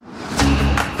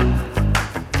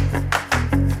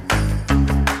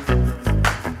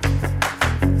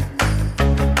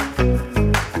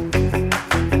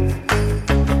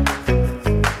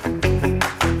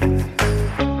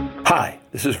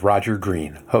is Roger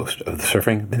Green, host of the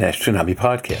Surfing the Nash Tsunami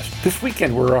podcast. This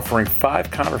weekend, we're offering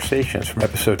 5 conversations from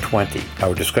episode 20,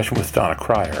 our discussion with Donna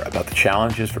Cryer about the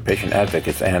challenges for patient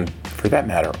advocates and, for that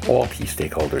matter, all key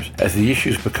stakeholders as the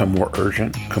issues become more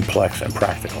urgent, complex, and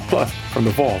practical. Plus, from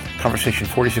the vault, conversation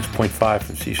 46.5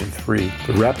 from season 3,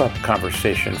 the wrap-up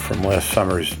conversation from last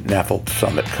summer's NAFLD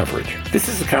Summit coverage. This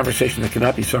is a conversation that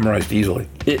cannot be summarized easily.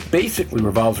 It basically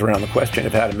revolves around the question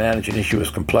of how to manage an issue as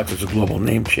complex as a global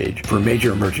name change for a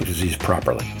major emerging disease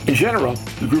properly. In general,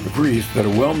 the group agrees that a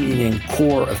well-meaning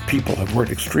core of people have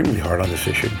worked extremely hard on this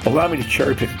issue. Allow me to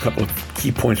cherry-pick a couple of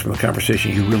key points from the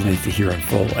conversation you really need to hear in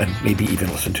full and maybe even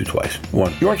listen to twice.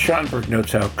 1. Jorn Schattenberg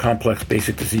notes how complex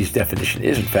basic disease definition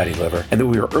is in fatty liver, and that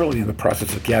we are early in the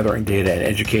process of gathering data and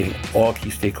educating all key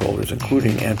stakeholders,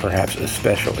 including and perhaps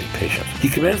especially patients. He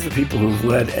commends the people who have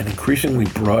led an increasingly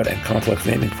broad and complex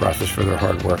naming process for their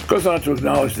hard work, goes on to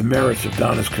acknowledge the merits of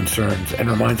Donna's concerns, and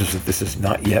reminds us that this is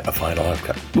not yet a final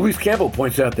outcome. Louise Campbell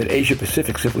points out that Asia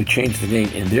Pacific simply changed the name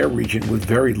in their region with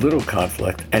very little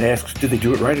conflict and asks, did they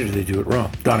do it right or did they do it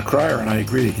wrong? Donna Cryer and I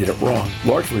agree they did it wrong,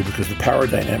 largely because the power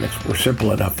dynamics were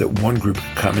simple enough that one group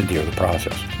could commandeer the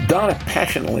process. Donna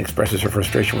passionately expresses her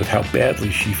frustration with how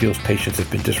badly she feels patients have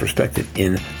been disrespected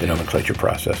in the nomenclature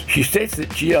process. She states that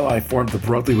GLI formed the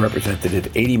broadly representative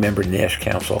 80-member NASH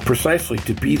Council precisely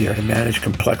to be there to manage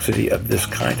complexity of this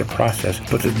kind of process,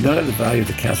 but that none of the value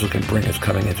the council can bring is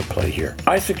coming into play here.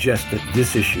 I suggest that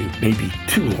this issue may be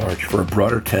too large for a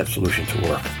broader tent solution to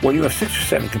work. When you have 6 or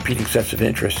 7 competing sets of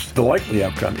interests, the likely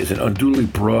outcome is an unduly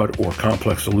broad or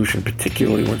complex solution,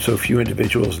 particularly when so few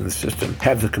individuals in the system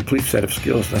have the complete set of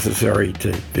skills necessary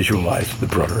to visualize the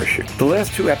broader issue. The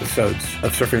last 2 episodes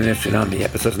of Surfing the Nash Tsunami,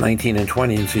 episodes 19 and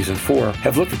 20 in season 4,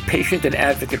 have looked at patient and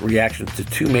advocate reactions to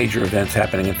 2 major events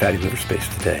happening in fatty liver space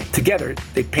today. Together,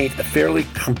 they paint a fairly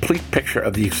complete picture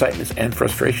of the excitements and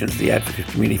frustrations the advocate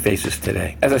community faces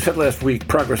today. As I said last week,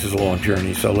 progress is a long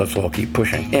journey, so let's all keep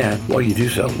pushing. And while you do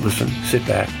so, listen, sit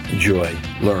back, enjoy,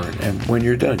 learn, and when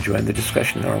you're done, join the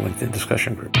discussion in our LinkedIn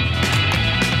discussion group.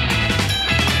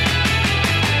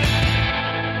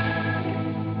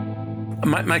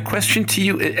 My question to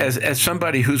you, as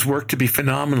somebody who's worked to be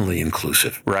phenomenally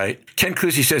inclusive, right? Ken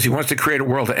Kuzi says he wants to create a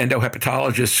world of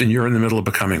endohepatologists, and you're in the middle of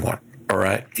becoming one. All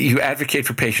right. You advocate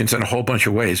for patients in a whole bunch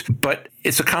of ways, but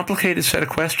it's a complicated set of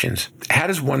questions. How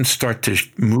does one start to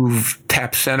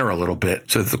tap center a little bit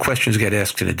so that the questions get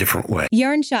asked in a different way?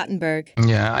 Jorn Schattenberg.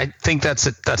 Yeah, I think that's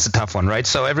a tough one, right?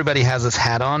 So everybody has his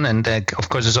hat on and, of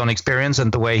course, his own experience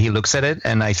and the way he looks at it.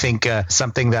 And I think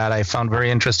something that I found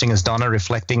very interesting is Donna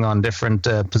reflecting on different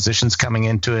positions coming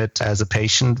into it as a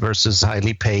patient versus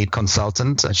highly paid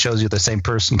consultant. It shows you the same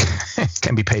person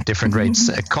can be paid different rates.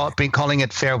 Calling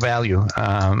it fair value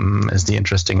is the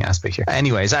interesting aspect here.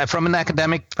 Anyways, from an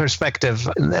academic perspective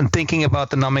and thinking about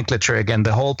the nomenclature again,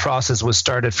 the whole process was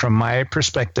started from my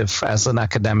perspective as an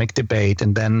academic debate,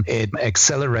 and then it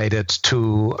accelerated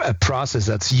to a process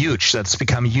that's huge, that's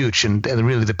become huge. And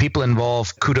really the people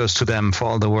involved, kudos to them for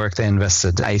all the work they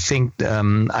invested. I think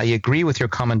I agree with your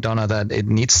comment, Donna, that it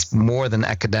needs more than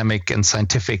academic and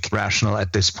scientific rationale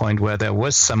at this point, where there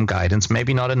was some guidance,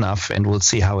 maybe not enough, and we'll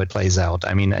see how it plays out.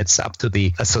 I mean, it's up to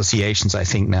the associations, I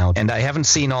think, now. And I haven't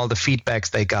seen all the feedbacks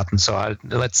they gotten. So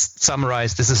let's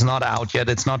summarize. This is not out yet.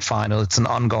 It's not final. It's an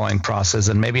ongoing process.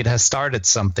 And maybe it has started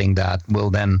something that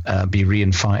will then be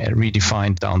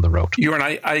redefined down the road. Jorn,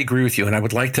 I agree with you. And I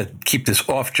would like to keep this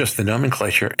off just the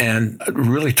nomenclature and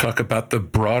really talk about the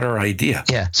broader idea.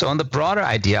 Yeah. So on the broader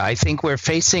idea, I think we're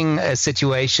facing a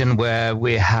situation where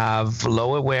we have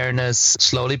low awareness,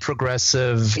 slowly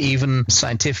progressive, even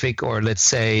scientific or let's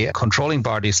say controlling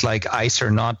bodies like ICE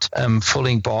are not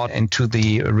fully bought into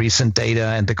the recent data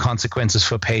and the consequences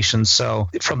for patients. So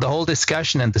from the whole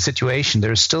discussion and the situation,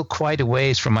 there's still quite a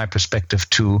ways from my perspective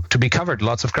to be covered,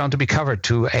 lots of ground to be covered,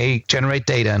 to generate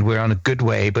data, and we're on a good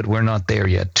way, but we're not there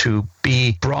yet, to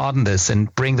broaden this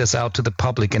and bring this out to the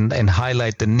public and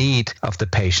highlight the need of the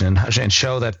patient and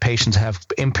show that patients have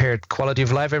impaired quality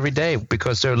of life every day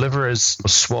because their liver is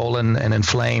swollen and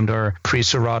inflamed or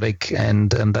pre-cirrhotic,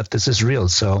 and that this is real.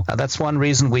 So that's one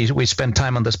reason we spend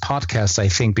time on this podcast, I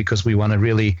think, because we want to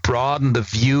really broaden the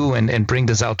view and bring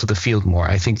this out to the field more.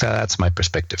 I think that's my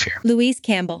perspective here. Louise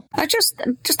Campbell.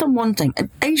 Just on one thing,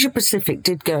 Asia Pacific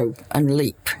did go and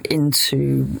leap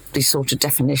into the sort of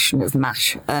definition of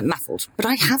MAFLD, but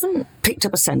I haven't picked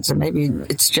up a sense, and maybe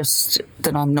it's just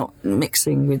that I'm not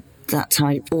mixing with that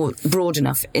type or broad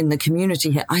enough in the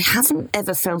community here. I haven't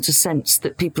ever felt a sense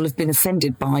that people have been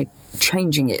offended by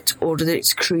changing it or that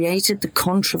it's created the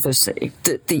controversy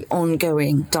that the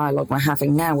ongoing dialogue we're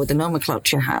having now with the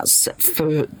nomenclature has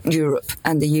for Europe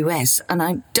and the US. And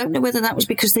I don't know whether that was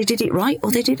because they did it right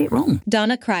or they did it wrong.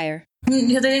 Donna Cryer. They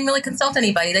didn't really consult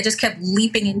anybody. They just kept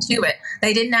leaping into it.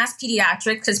 They didn't ask pediatrics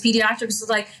because pediatrics was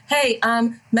like, hey,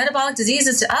 metabolic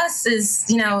diseases to us is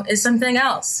something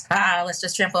else. Let's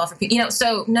just trample off.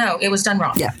 So no, it was done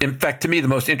wrong. Yeah. In fact, to me, the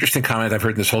most interesting comment I've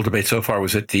heard in this whole debate so far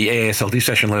was at the AASLD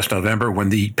session last November when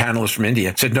the panelists from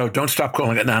India said, no, don't stop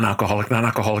calling it non-alcoholic.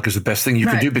 Non-alcoholic is the best thing you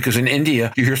can do because in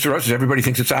India, you hear cirrhosis, everybody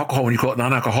thinks it's alcohol. When you call it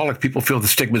non-alcoholic, people feel the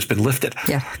stigma's been lifted.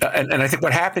 Yeah. And I think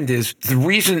what happened is the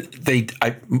reason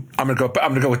I'm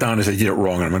going to go with Don as they did it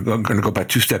wrong. And I'm going to go back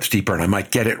 2 steps deeper, and I might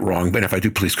get it wrong. But if I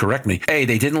do, please correct me. A,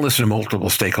 they didn't listen to multiple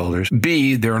stakeholders.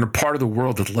 B, they're in a part of the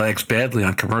world that lags badly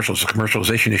on commercials. So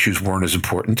commercialization issues weren't as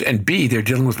important. And B, they're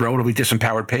dealing with relatively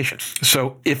disempowered patients.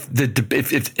 So if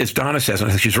as Donna says, and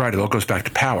I think she's right, it all goes back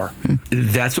to power.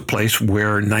 That's a place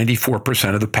where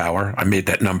 94% of the power, I made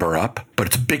that number up, but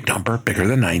it's a big number, bigger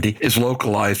than 90, is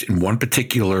localized in one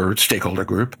particular stakeholder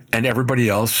group. And everybody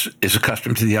else is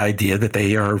accustomed to the idea that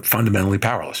they are fundamentally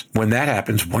powerless. When that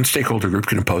happens, one stakeholder group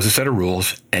can impose a set of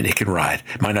rules and it can ride.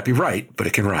 It might not be right, but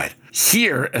it can ride.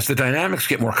 Here, as the dynamics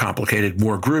get more complicated,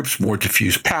 more groups, more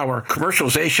diffuse power,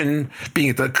 commercialization, being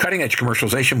at the cutting edge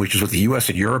commercialization, which is what the US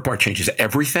and Europe are, changes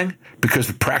everything because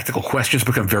the practical questions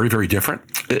become very, very different.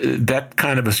 That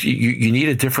kind of you need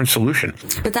a different solution.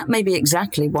 But that may be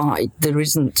exactly why there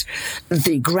isn't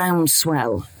the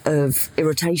groundswell of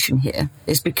irritation here,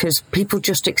 is because people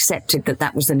just accepted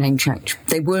that was the name change.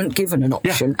 They weren't given an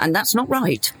option, and that's not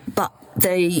right. But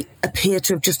they appear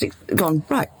to have just gone,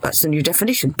 right, that's the new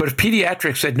definition. But if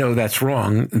pediatrics said, no, that's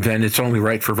wrong, then it's only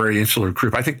right for a very insular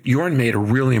group. I think Jorn made a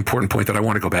really important point that I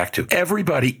want to go back to.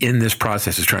 Everybody in this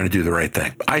process is trying to do the right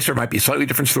thing. ICER might be a slightly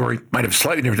different story, might have a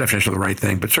slightly different definition of the right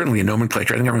thing, but certainly in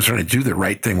nomenclature, I think everyone's trying to do the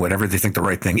right thing, whatever they think the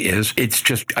right thing is. It's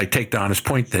just, I take Donna's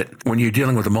point that when you're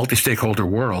dealing with a multi-stakeholder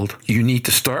world, you need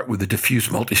to start with a diffuse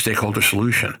multi-stakeholder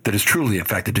solution that is truly, in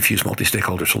fact, a diffuse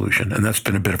multi-stakeholder solution. And that's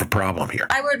been a bit of a problem here.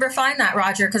 I would refine that,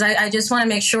 Roger, because I just want to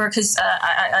make sure, because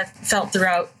I felt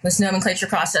throughout this nomenclature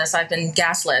process, I've been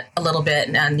gaslit a little bit.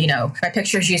 And, my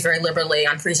pictures used very liberally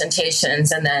on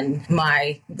presentations, and then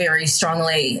my very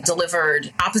strongly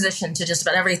delivered opposition to just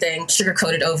about everything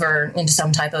sugar-coated over into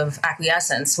some type of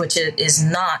acquiescence, which it is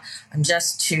not. I'm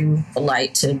just too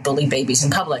polite to bully babies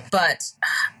in public. But,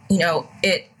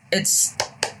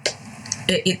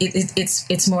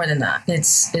 it's more than that.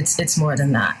 It's more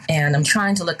than that. And I'm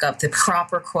trying to look up the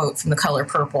proper quote from The Color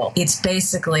Purple. It's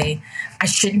basically, I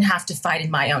shouldn't have to fight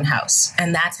in my own house.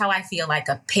 And that's how I feel like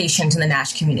a patient in the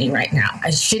NASH community right now.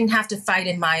 I shouldn't have to fight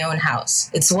in my own house.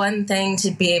 It's one thing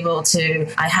to be able to,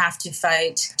 I have to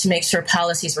fight to make sure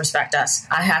policies respect us.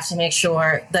 I have to make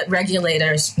sure that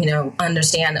regulators,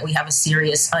 understand that we have a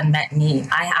serious unmet need.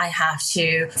 I have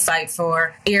to fight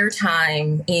for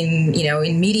airtime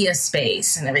in media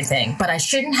space and everything. But I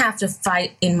shouldn't have to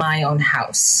fight in my own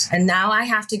house. And now I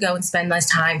have to go and spend less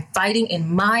time fighting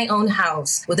in my own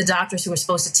house with the doctors who were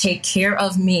supposed to take care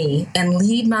of me and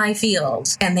lead my field.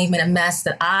 And they've made a mess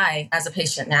that I, as a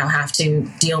patient now, have to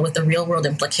deal with the real world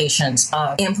implications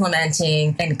of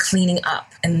implementing and cleaning up.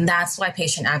 And that's why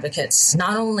patient advocates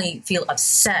not only feel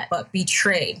upset, but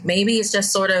betrayed. Maybe it's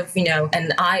just sort of,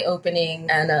 an eye-opening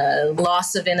and a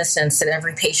loss of innocence that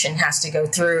every patient has to go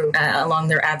through along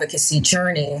their advocacy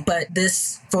journey. But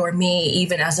this, for me,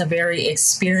 even as a very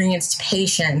experienced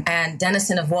patient and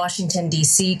denizen of Washington,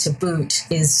 D.C. to boot,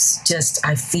 is just,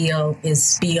 I feel,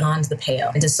 is beyond the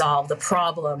pale, and to solve the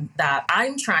problem that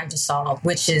I'm trying to solve,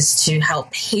 which is to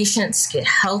help patients get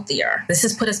healthier. This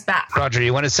has put us back. Roger,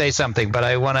 you want to say something, but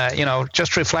I want to,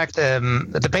 just reflect.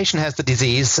 The patient has the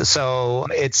disease, so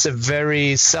it's a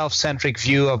very self-centric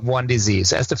view of one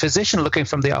disease. As the physician looking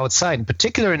from the outside, in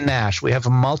particular in NASH, we have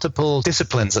multiple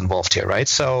disciplines involved here, right?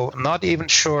 So I'm not even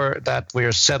sure that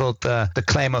we're settled the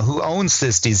claim of who owns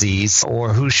this disease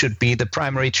or who should be the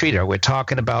primary treater. We're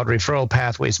talking about referral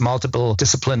pathways, multiple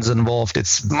disciplines involved.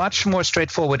 It's much more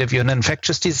straightforward if you're an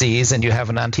infectious disease and you have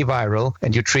an antiviral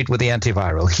and you treat with the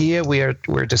antiviral. Here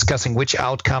we're discussing which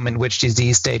outcome in which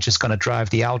disease stage is going to drive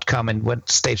the outcome and what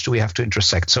stage do we have to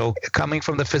intersect. So coming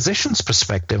from the physician's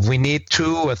perspective, we need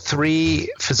 2 or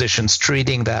 3 physicians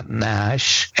treating that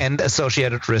NASH and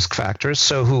associated risk factors.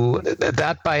 So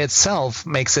that by itself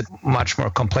makes it much more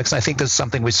complex. And I think this is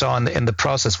something we saw in the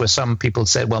process where some people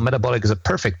said, well, metabolic is a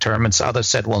perfect term, and others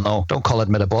said, well, no, don't call it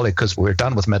metabolic because we're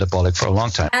done with metabolic for a long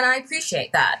time. And I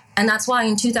appreciate that. And that's why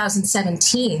in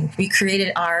 2017, we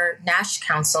created our NASH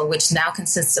Council, which now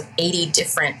consists of 80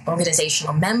 different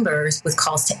organizational members with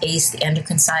calls to ACE, the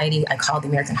Endocrine Society. I called the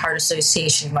American Heart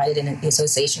Association, invited in the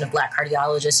Association of Black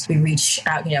Cardiologists. We reach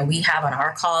out, we have on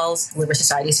our calls liver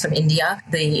societies from India,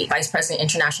 the Vice President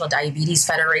International Diabetes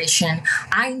Federation.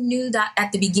 I knew that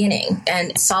at the beginning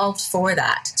and solved for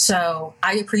that. So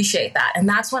I appreciate that. And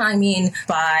that's what I mean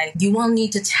by you will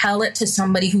need to tell it to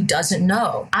somebody who doesn't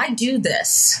know. I do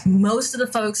this. Most of the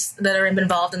folks that are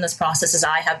involved in this process, as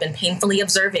I have been painfully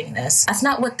observing this, that's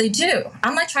not what they do.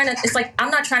 I'm not trying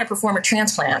to perform a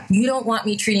transplant. You don't want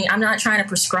me treating, I'm not trying to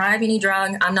prescribe any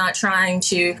drug. I'm not trying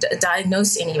to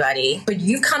diagnose anybody. But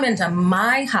you've come into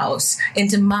my house,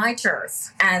 into my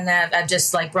turf, and I've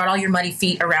just brought all your muddy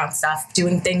feet around stuff,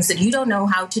 doing things that you don't know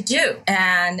how to do.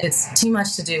 And it's too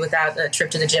much to do without a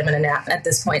trip to the gym and a nap at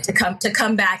this point to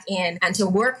come back in and to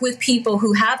work with people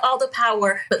who have all the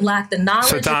power but lack the knowledge.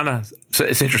 So Donna, so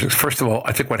it's interesting. First of all,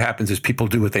 I think what happens is people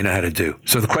do what they know how to do.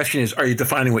 So the question is, are you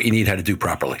defining what you need how to do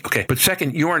properly? Okay. But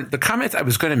second, the comment I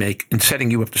was going to make in setting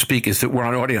you up to speak is that we're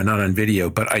on audio, not on video,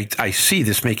 but I see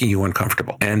this making you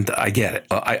uncomfortable. And I get it.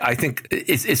 I think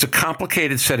it's a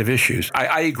complicated set of issues.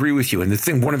 I agree with you. And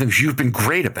one of the things you've been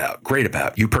great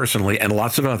about, you personally and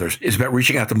lots of others, is about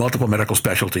reaching out to multiple medical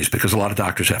specialties because a lot of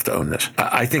doctors have to own this.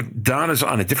 I think Donna's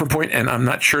on a different point, and I'm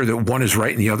not sure that one is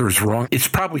right and the other is wrong. It's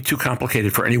probably too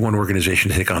complicated for any one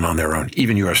organization to take on their own,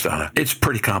 even yours, Donna. It's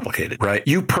pretty complicated, right?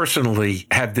 You personally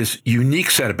have this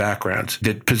unique set of backgrounds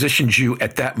that positions you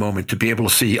at that moment to be able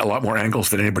to see a lot more angles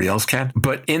than anybody else can.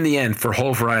 But in the end, for a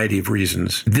whole variety of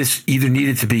reasons, this either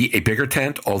needed to be a bigger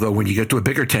tent, although when you get to a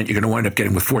bigger tent, you're going to wind up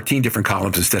getting with 14 different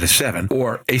columns instead of 7,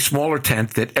 or a smaller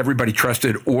tent that everybody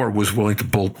trusted or was willing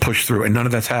to push through. And none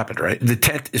of that's happened, right? The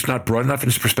tent is not broad enough in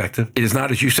its perspective. It is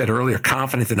not, as you said earlier,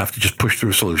 confident enough to just push through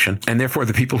a solution. And therefore,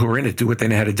 the people who are in it do what they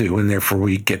know how to do. And therefore,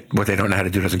 we get what they don't know how to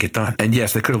do doesn't get done. And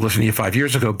yes, they could have listened to you 5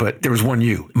 years ago, but there was one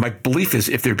you. My belief is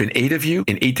if there had been 8 of you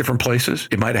in 8 different places,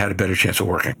 it might have had a better chance of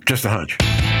working. Just a hunch.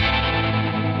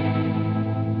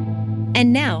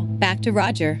 And now, back to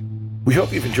Roger. We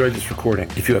hope you've enjoyed this recording.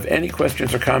 If you have any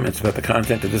questions or comments about the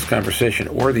content of this conversation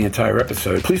or the entire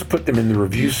episode, please put them in the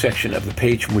reviews section of the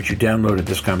page from which you downloaded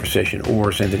this conversation,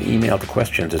 or send an email to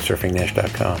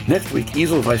questions@surfingnash.com. Next week,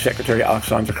 EASL Vice Secretary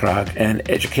Alexander Krag and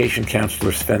Education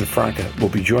Counselor Sven Franke will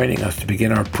be joining us to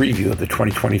begin our preview of the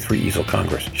 2023 EASL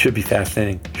Congress. Should be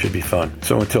fascinating, should be fun.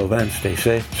 So until then, stay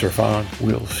safe, surf on.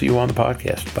 We'll see you on the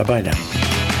podcast. Bye-bye now.